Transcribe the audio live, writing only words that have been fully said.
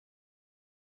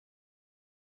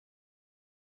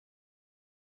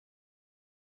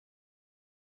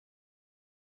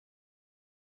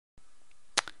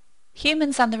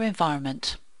Humans and their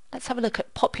environment. Let's have a look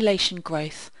at population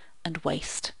growth and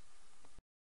waste.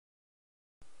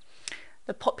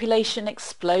 The population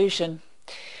explosion.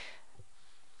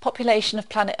 Population of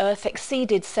planet Earth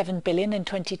exceeded 7 billion in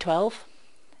 2012.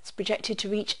 It's projected to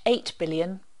reach 8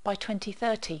 billion by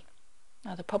 2030.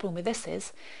 Now the problem with this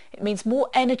is it means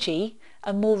more energy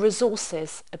and more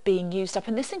resources are being used up,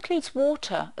 and this includes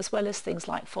water as well as things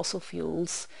like fossil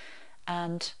fuels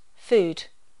and food.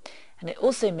 And it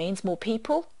also means more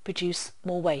people produce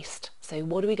more waste. So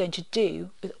what are we going to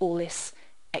do with all this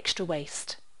extra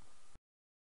waste?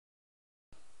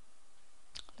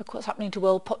 Look what's happening to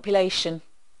world population.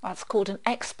 That's called an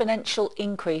exponential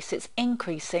increase. It's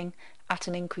increasing at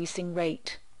an increasing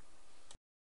rate.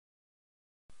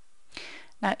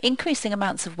 Now, increasing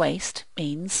amounts of waste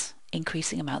means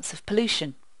increasing amounts of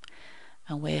pollution.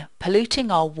 And we're polluting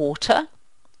our water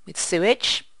with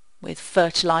sewage, with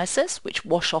fertilizers which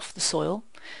wash off the soil,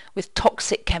 with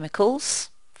toxic chemicals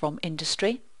from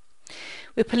industry.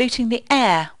 We're polluting the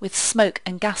air with smoke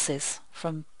and gases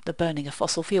from the burning of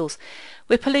fossil fuels.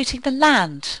 We're polluting the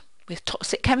land with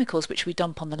toxic chemicals which we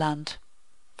dump on the land,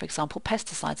 for example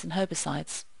pesticides and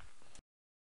herbicides.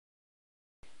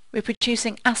 We're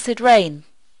producing acid rain.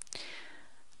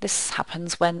 This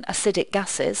happens when acidic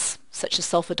gases, such as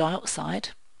sulfur dioxide,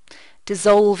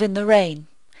 dissolve in the rain,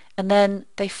 and then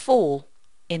they fall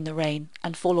in the rain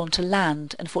and fall onto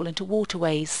land and fall into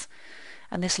waterways.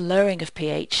 And this lowering of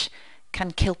pH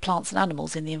can kill plants and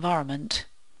animals in the environment.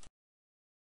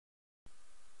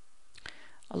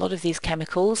 A lot of these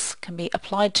chemicals can be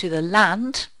applied to the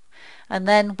land, and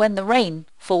then when the rain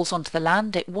falls onto the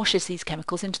land, it washes these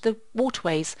chemicals into the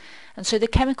waterways, and so the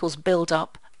chemicals build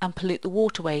up and pollute the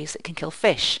waterways. It can kill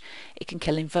fish, it can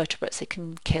kill invertebrates, it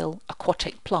can kill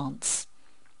aquatic plants.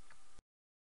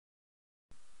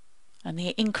 And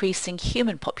the increasing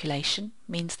human population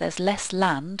means there's less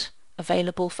land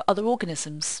available for other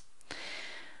organisms.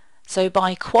 So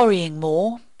by quarrying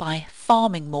more, by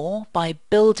farming more, by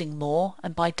building more,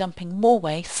 and by dumping more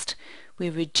waste,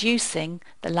 we're reducing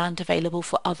the land available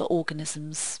for other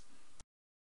organisms.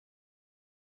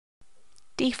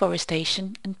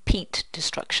 Deforestation and peat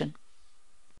destruction.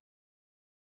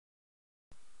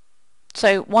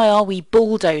 So why are we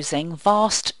bulldozing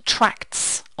vast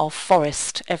tracts of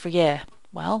forest every year?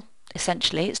 Well,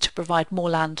 essentially it's to provide more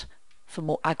land for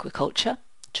more agriculture,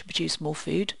 to produce more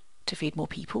food, to feed more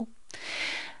people.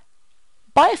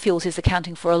 Biofuels is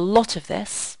accounting for a lot of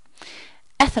this.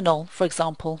 Ethanol, for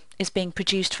example, is being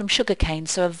produced from sugarcane,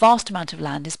 so a vast amount of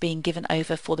land is being given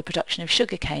over for the production of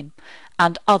sugarcane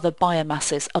and other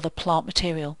biomasses, other plant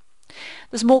material.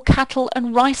 There's more cattle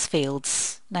and rice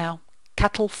fields. Now,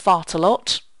 cattle fart a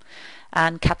lot,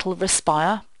 and cattle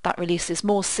respire. That releases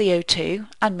more CO2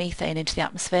 and methane into the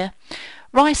atmosphere.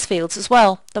 Rice fields as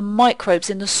well, the microbes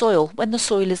in the soil. When the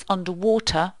soil is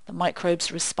underwater, the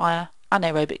microbes respire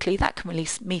anaerobically. That can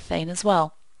release methane as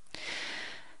well.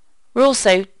 We're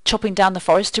also chopping down the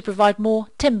forest to provide more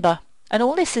timber, and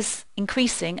all this is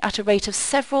increasing at a rate of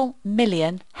several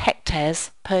million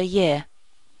hectares per year.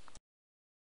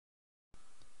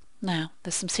 Now,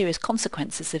 there's some serious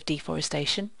consequences of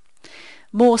deforestation.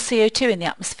 More CO2 in the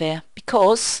atmosphere,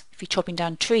 because if you're chopping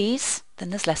down trees, then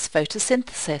there's less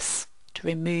photosynthesis to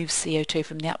remove CO2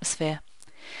 from the atmosphere.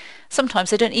 Sometimes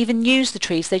they don't even use the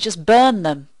trees, they just burn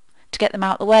them to get them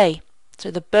out of the way. So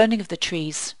the burning of the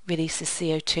trees releases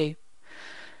CO2.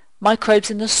 Microbes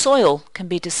in the soil can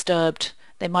be disturbed.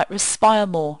 They might respire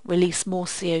more, release more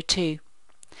CO2.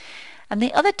 And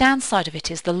the other downside of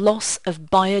it is the loss of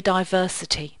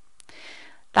biodiversity.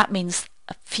 That means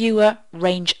a fewer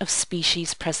range of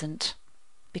species present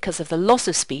because of the loss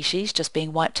of species just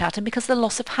being wiped out and because of the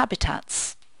loss of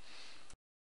habitats.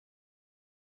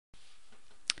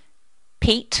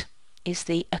 Peat is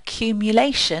the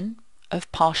accumulation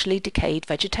of partially decayed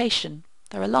vegetation.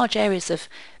 There are large areas of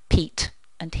peat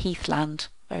and heathland,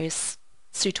 various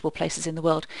suitable places in the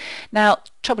world. Now,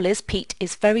 trouble is, peat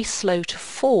is very slow to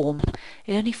form.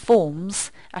 It only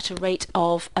forms at a rate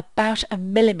of about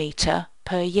 1 millimetre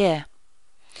per year.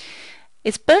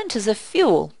 It's burnt as a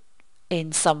fuel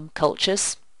in some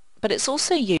cultures, but it's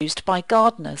also used by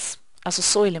gardeners as a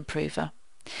soil improver.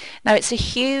 Now, it's a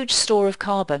huge store of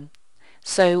carbon,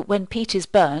 so when peat is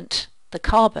burnt, the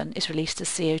carbon is released as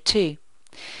CO2.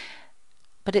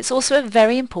 But it's also a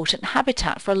very important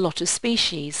habitat for a lot of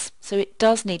species, so it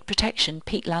does need protection.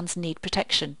 Peatlands need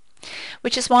protection,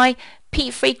 which is why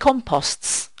peat-free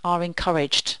composts are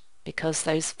encouraged, because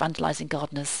those vandalising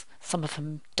gardeners, some of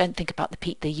them don't think about the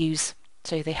peat they use,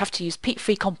 so they have to use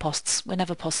peat-free composts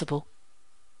whenever possible.